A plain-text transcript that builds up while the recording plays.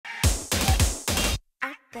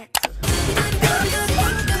Welcome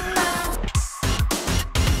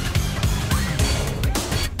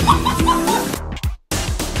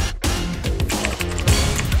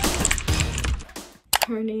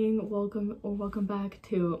back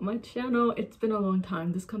to my channel. It's been a long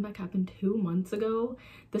time. This comeback happened 2 months ago.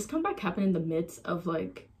 This comeback happened in the midst of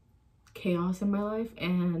like chaos in my life,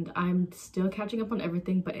 and I'm still catching up on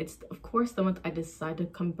everything, but it's of course the month I decide to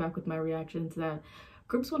come back with my reactions that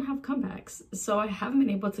groups won't have comebacks. So I haven't been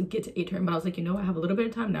able to get to A Turn, but I was like, you know, I have a little bit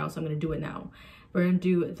of time now, so I'm gonna do it now. We're gonna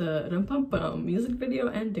do the PUM-PUM music video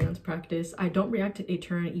and dance practice. I don't react to A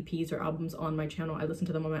Turn EPs or albums on my channel. I listen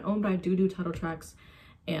to them on my own, but I do title tracks,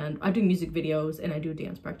 and I do music videos and I do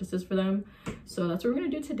dance practices for them. So that's what we're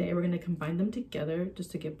gonna do today. We're gonna combine them together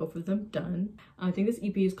just to get both of them done. I think this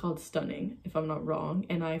EP is called Stunning, if I'm not wrong,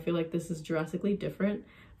 and I feel like this is drastically different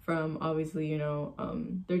from obviously, you know,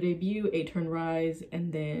 their debut, A Turn Rise,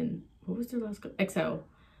 and then what was their last XL?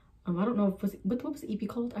 I don't know what was the EP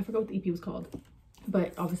called? I forgot what the EP was called,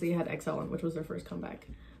 but obviously it had XL on, which was their first comeback.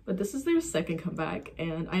 But this is their second comeback,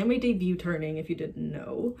 and I am a debut turning, if you didn't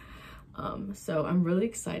know. So I'm really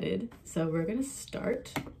excited. So we're gonna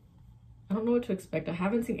start. I don't know what to expect. I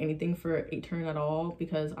haven't seen anything for A Turn at all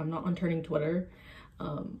because I'm not on Turning Twitter,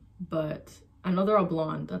 but I know they're all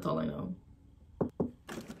blonde. That's all I know.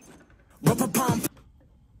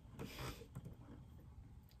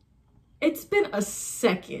 It's been a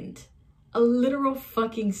second, a literal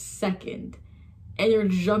fucking second, and you're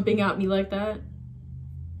jumping at me like that.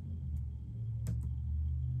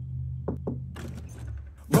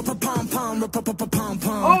 Oh!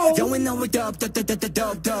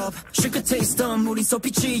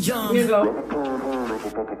 Here you go.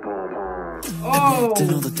 Oh!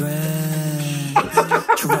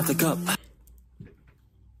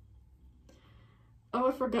 Oh,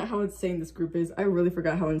 I forgot how insane this group is. I really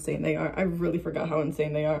forgot how insane they are. I really forgot how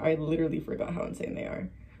insane they are. I literally forgot how insane they are.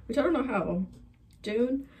 Which I don't know how.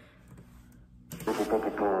 June?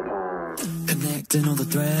 Connecting all the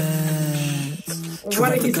threads.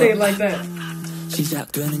 Why did he say it like that?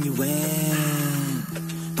 시작되는 유행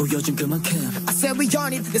보여준 그만큼 I said we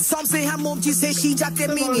on it. 내 섬세한 몸짓에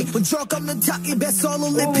시작된 미니 본적 없는 닭이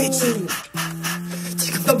뱃속을 리피치.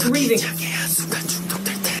 The breathing.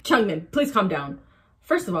 Chungmin, please calm down.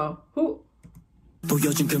 First of all, who?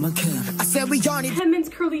 보여준 그만큼 I said we on it. Hemmin's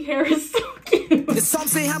curly hair is so cute. 내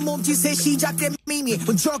섬세한 몸짓에 시작된 미니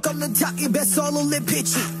본적 없는 닭이 뱃속을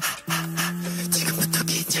리피치. 지금부터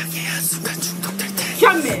긴장해 한순간 중독될 때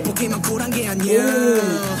Chungmin. 보기만 쿨한 게 아니야.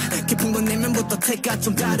 깊은 건 내면부터 태가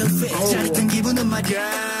좀 다른 fit. 짜릿한 기분은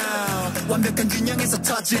말야. 완벽한 균형에서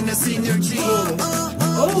터지는 시너지.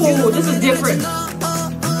 Oh, this is different.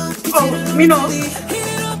 Oh, Mino.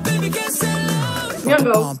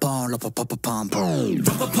 Youngo.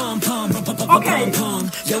 Okay.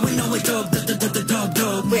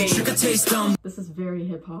 Wait. This is very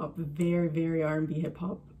hip hop, very R&B hip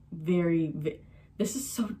hop. This is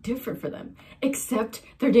so different for them. Except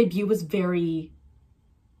their debut was it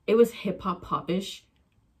was hip hop popish.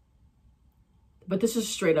 But this is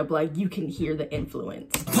straight up like you can hear the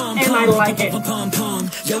influence. And I like it.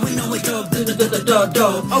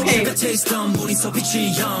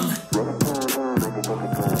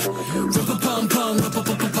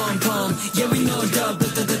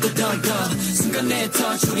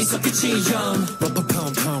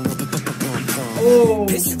 Oh.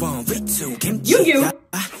 You.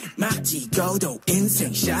 막 찍어도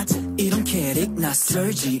인생샷 이런 캐릭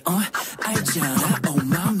낯설지 알잖아 oh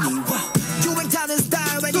mommy 유행 타는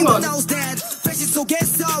스타일 when you knows that 패션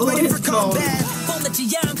속에서 ready for combat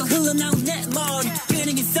뻔하지 않고 흘러나온 내 머리 I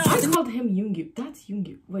called him Yoongyu. That's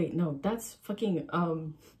Yoongyu. Wait, no, that's fucking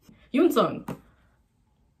Yoonsung.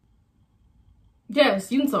 Yes,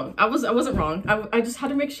 Yoonsung. I wasn't wrong. I just had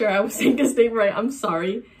to make sure I was saying his name right. I'm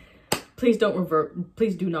sorry. Please don't revert.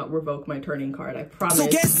 Please do not revoke my turning card. I promise.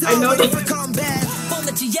 I know that. Calm down.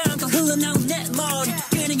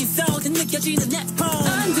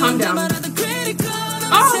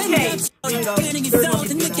 Oh, okay.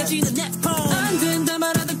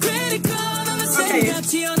 Okay.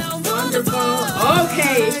 Wonderful.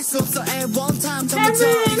 Okay.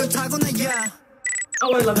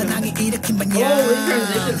 Oh, I love it. Oh, these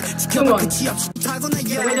transitions. Come on.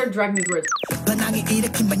 The way they're dragging these words. I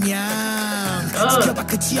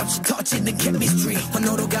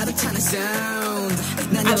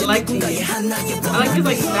like these. I like these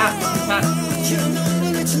like snap. Oh.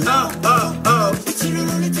 Youngo. Oh, this is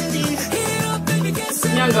good.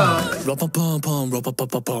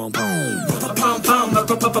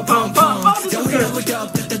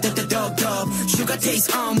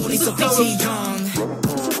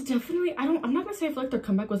 This is definitely, I'm not gonna say I feel like their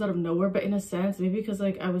comeback was out of nowhere, but in a sense, maybe because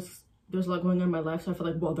like there's a lot going on in my life, so I feel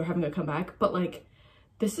like, well, they're having a comeback, but like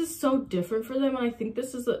this is so different for them, and I think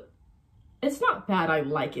this is it's not bad. I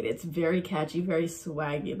like it. It's very catchy, very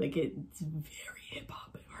swaggy, like it's very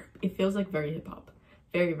hip-hop. It feels like very hip-hop,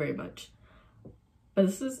 very, very much.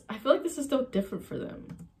 But I feel like this is still different for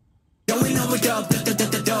them.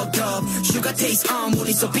 Sugar taste on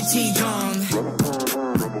우리 so pitchy young.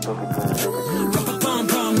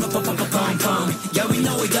 Yeah, we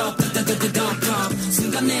know it up.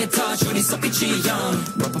 순간에 touch 우리 so pitchy young.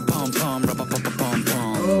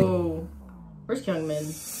 Oh, where's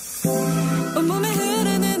Kyungmin? 온몸에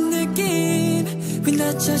흐르는 느낌 왜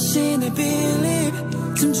나 자신을 believe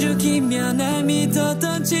숨죽이며 날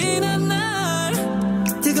믿었던 지난 날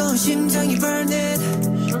뜨거운 심장이 burning.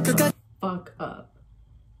 Fuck up.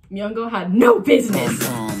 Myunggo had no business.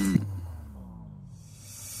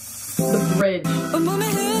 The bridge. The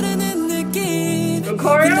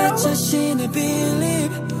choreo.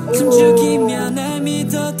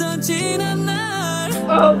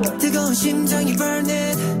 Oh.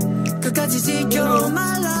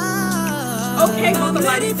 Okay,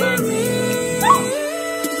 vocalizing.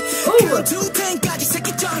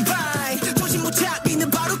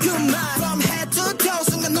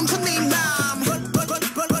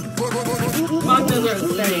 Monsters are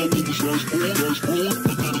insane.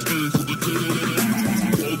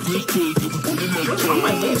 What's on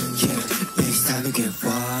my list?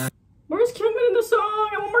 Where's Kyungmin in the song?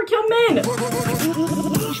 I want more Kyungmin.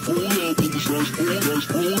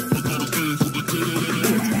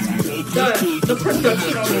 The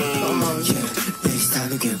production on this song.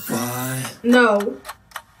 No.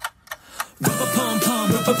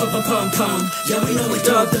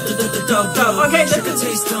 Okay, this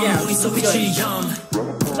is, yeah, good. Is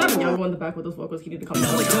that a young one in the back with those vocals? He need to come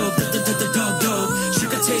down. Ooh,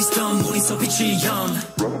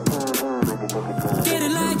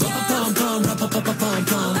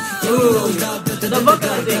 the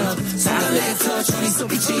vocalizing.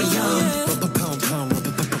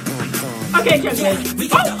 Okay, Kyungmin.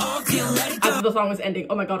 Oh! After the song was ending.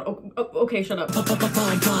 Oh my god. Okay, shut up. Oh,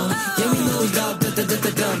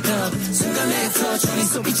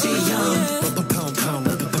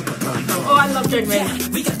 I love Kyungmin.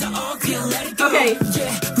 Okay.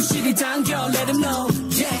 This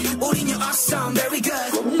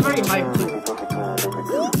is very hype too.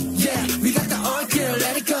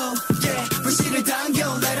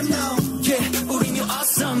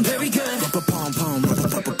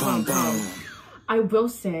 I will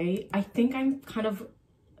say, I think I'm kind of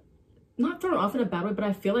not thrown off in a bad way, but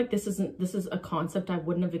I feel like this is a concept I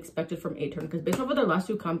wouldn't have expected from A-Turn, because based off of their last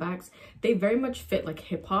two comebacks, they very much fit like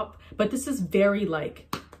hip hop, but this is very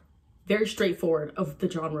straightforward of the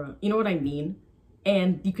genre. You know what I mean?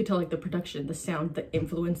 And you could tell like the production, the sound, the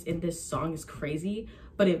influence in this song is crazy,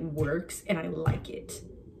 but it works and I like it.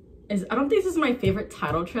 I don't think this is my favorite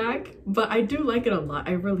title track, but I do like it a lot.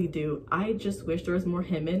 I really do. I just wish there was more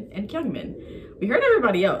Hymin and Kyungmin. We heard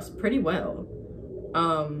everybody else pretty well.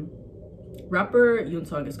 Rapper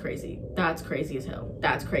Yoonsung is crazy. That's crazy as hell.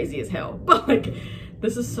 That's crazy as hell. But like,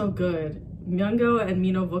 this is so good. Myunggo and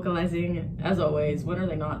Mino vocalizing as always. When are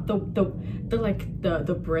they not? The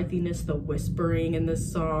breathiness, the whispering in this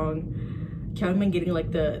song. Kyungmin getting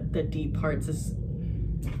like the deep parts is.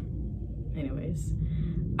 Anyways.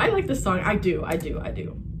 I like this song. I do. I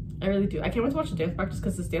really do. I can't wait to watch the dance practice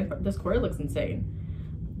because this choreo looks insane.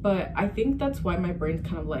 But I think that's why my brain's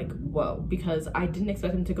kind of like, whoa, because I didn't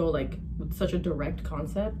expect them to go like with such a direct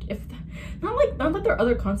concept. Not that their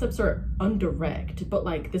other concepts are undirect, but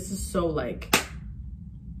like this is so like,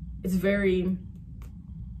 it's very,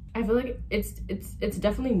 I feel like it's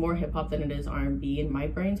definitely more hip hop than it is R&B in my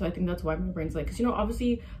brain. So I think that's why my brain's like, because you know,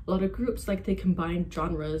 obviously a lot of groups like they combine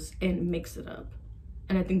genres and mix it up.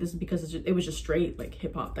 And I think this is because it was just straight like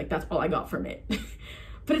hip hop. Like that's all I got from it.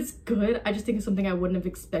 But it's good. I just think it's something I wouldn't have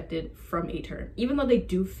expected from A-Turn. Even though they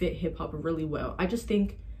do fit hip hop really well. I just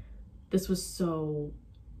think this was so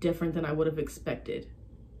different than I would have expected.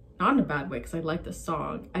 Not in a bad way, because I like the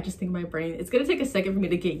song. I just think my brain, it's gonna take a second for me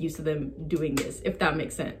to get used to them doing this, if that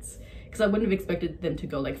makes sense. Because I wouldn't have expected them to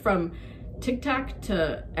go like from Tic Tac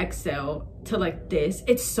to XL to like this.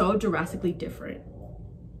 It's so drastically different.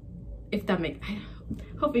 If that makes,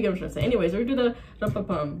 hopefully you get what I'm trying to say. Anyways, we're gonna do the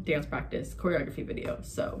PUM-PUM dance practice choreography video.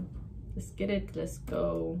 So let's get it. Let's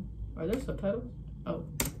go. Are there subtitles? Oh,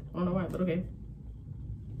 I don't know why, but okay.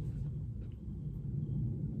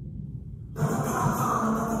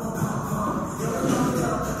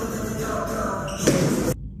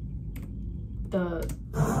 The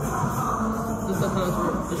subtitles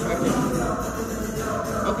were distracting.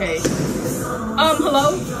 Okay. Okay.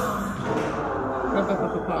 Hello?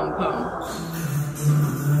 PUM-PUM.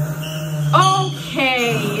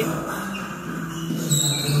 Okay.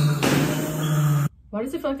 Why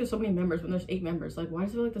does it feel like there's so many members when there's 8 members? Like, why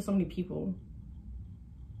does it feel like there's so many people?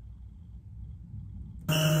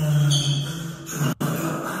 I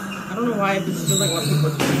don't know why it just feels like one people.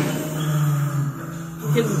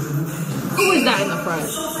 Who is that in the front?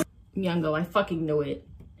 Myungo, I fucking knew it.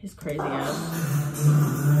 His crazy ass.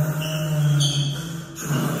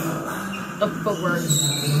 The footwork.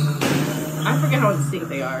 I forget how in sync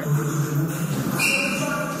they are.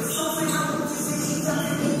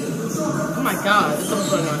 Oh my god, there's something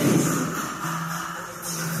going on here.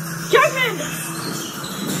 Kyungmin!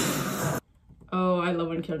 Oh, I love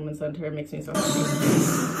when Kyungmin's center. It makes me so happy.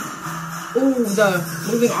 Ooh, the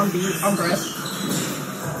moving on beat, on breath.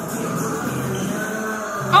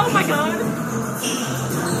 Oh my god!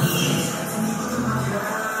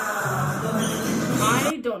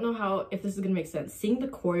 I don't know if this is gonna make sense. Seeing the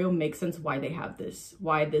choreo makes sense why they have this.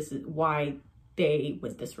 Why they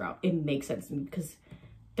went this route. It makes sense to me because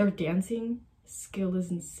their dancing skill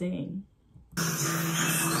is insane.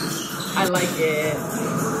 I like it.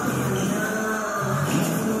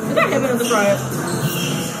 Is that him in the front?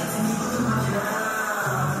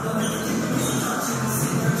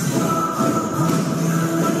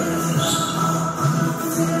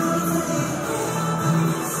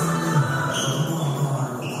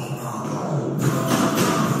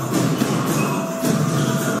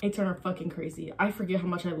 A-Turn are fucking crazy. I forget how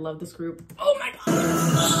much I love this group. Oh my god.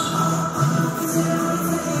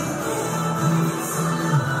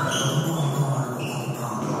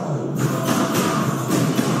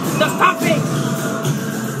 The stopping.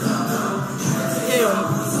 Ew.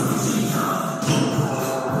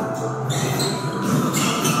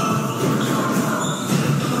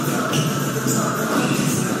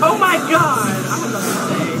 Oh my god. I have nothing to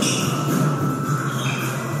say.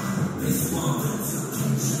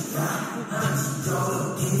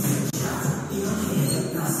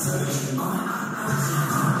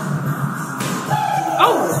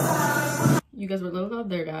 You guys were a little loud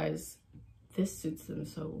there, guys. This suits them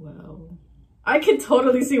so well. I can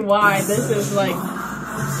totally see why this is like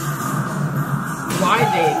why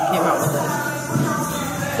they came out with this.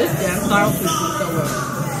 This dance style suits them so well.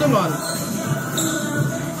 Summon.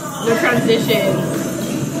 Their transitions.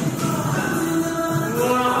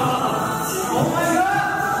 Oh my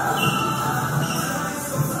god!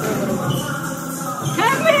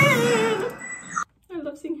 Kevin! I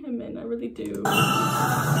love seeing him in, I really do.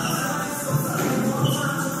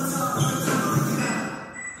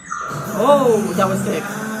 Oh, that was sick.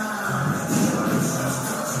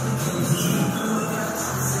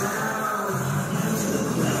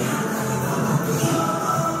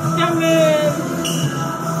 Damn it!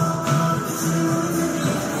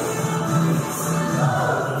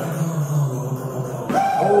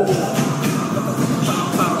 Oh.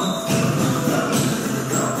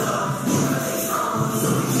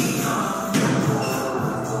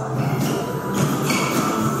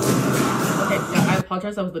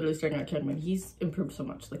 I was literally staring at Kyungmin. He's improved so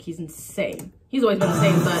much. Like, he's insane. He's always been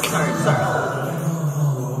insane, but sorry.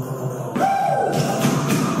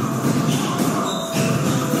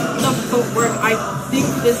 The footwork, I think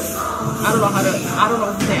this, I don't know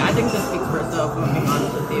what to say. I think this speaks for itself, if I'm being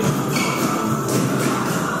honest with you.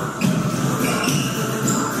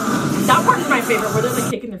 That part is my favorite, where they're like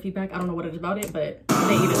kicking their feet back. I don't know what it is about it, but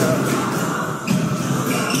they eat it up.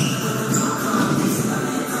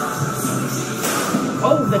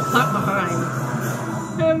 Oh, the clap behind.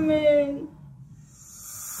 Come in.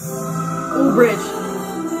 Oh, bridge.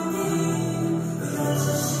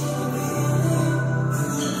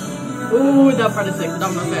 Ooh, that part is sick. The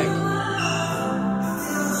domino effect.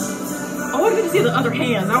 I wanted to see the other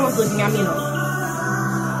hands. I was looking at Mino.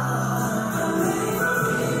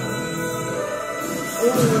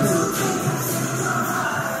 Ooh.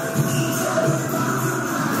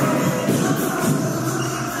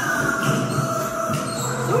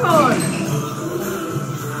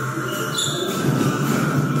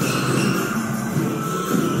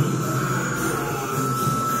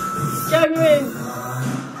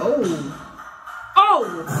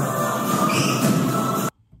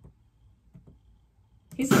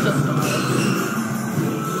 He's such a star.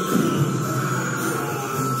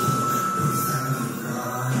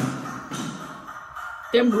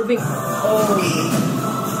 They're moving. Oh,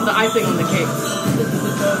 the icing on the cake.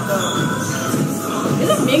 Is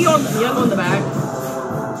it Myung on the back?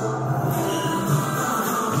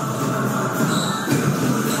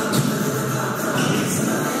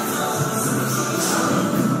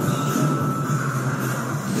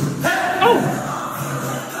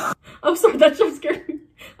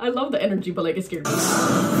 energy, but like it scared me.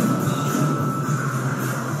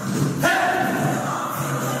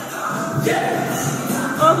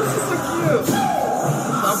 Oh, this is so cute. It's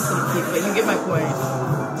not so cute, but you get my point.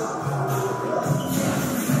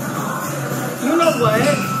 You know what?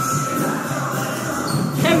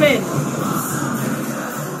 Hemin.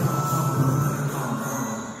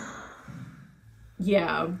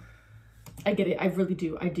 Yeah, I get it. I really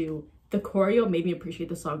do. I do. The choreo made me appreciate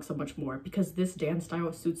the song so much more because this dance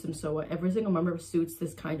style suits them so well. Every single member suits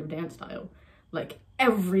this kind of dance style. Like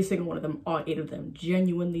every single one of them, all 8 of them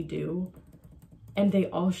genuinely do. And they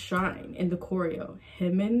all shine in the choreo.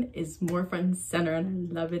 Hymin is more front and center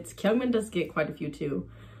and I love it. Kyungmin does get quite a few too.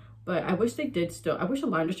 But I wish they did still. I wish the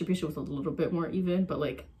line distribution was a little bit more even, but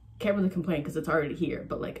like can't really complain because it's already here.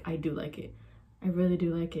 But like I do like it. I really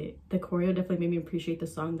do like it. The choreo definitely made me appreciate the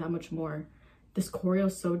song that much more. This choreo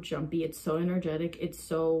is so jumpy. It's so energetic. It's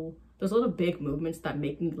so... There's a lot of big movements that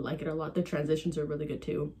make me like it a lot. The transitions are really good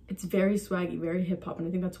too. It's very swaggy, very hip hop. And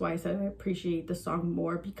I think that's why I said I appreciate the song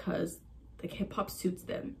more because like hip hop suits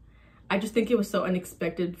them. I just think it was so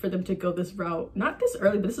unexpected for them to go this route. Not this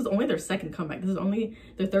early, but this is only their 2nd comeback. This is only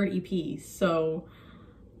their 3rd EP. So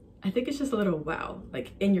I think it's just a little wow,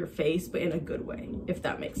 like in your face, but in a good way, if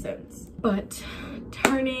that makes sense. But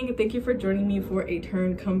turning, thank you for joining me for a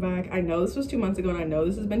turn comeback. I know this was 2 months ago and I know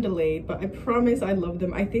this has been delayed, but I promise I love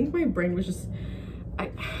them. I think my brain was just,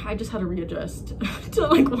 I just had to readjust to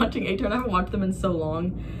like watching A Turn. I haven't watched them in so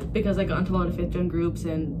long because I got into a lot of 5th gen groups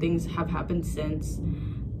and things have happened since,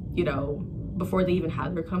 you know, before they even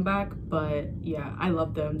had their comeback. But yeah, I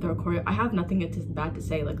love them. Their choreo, I have nothing bad to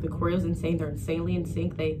say. Like the choreo's insane. They're insanely in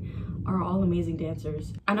sync. They are all amazing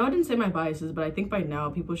dancers. I know I didn't say my biases, but I think by now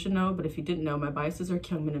people should know. But if you didn't know, my biases are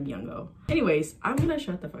Kyungmin and Youngo. Anyways, I'm gonna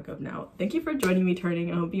shut the fuck up now. Thank you for joining me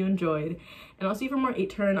turning. I hope you enjoyed, and I'll see you for more 8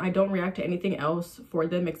 turn. I don't react to anything else for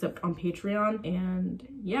them except on Patreon. And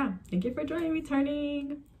yeah, thank you for joining me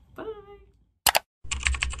turning.